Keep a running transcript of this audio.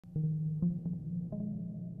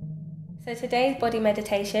So today's body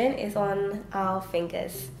meditation is on our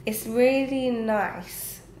fingers. It's really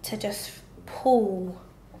nice to just pull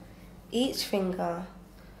each finger,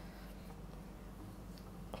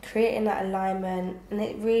 creating that alignment, and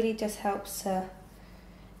it really just helps to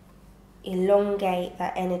elongate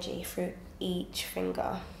that energy through each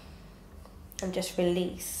finger and just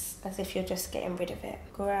release as if you're just getting rid of it.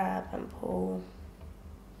 Grab and pull.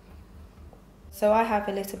 So I have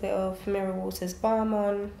a little bit of Mirror Water's balm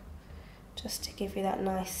on, just to give you that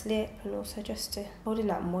nice slip, and also just to hold in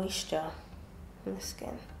that moisture in the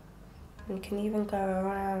skin. And you can even go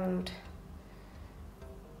around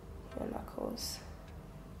your knuckles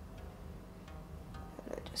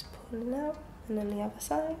and then just pulling out, and then the other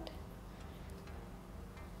side,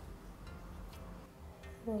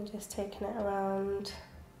 and then just taking it around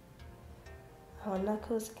our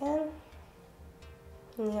knuckles again,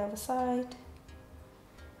 and the other side,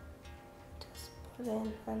 just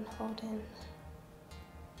pulling and holding,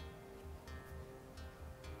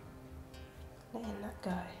 letting that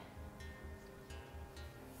go.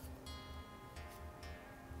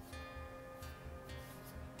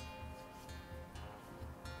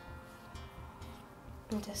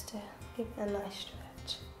 And just to give it a nice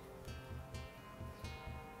stretch.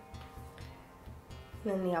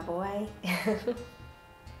 And then the other way.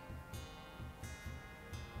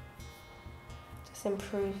 Just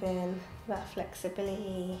improving that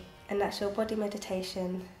flexibility. And that's your body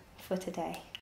meditation for today.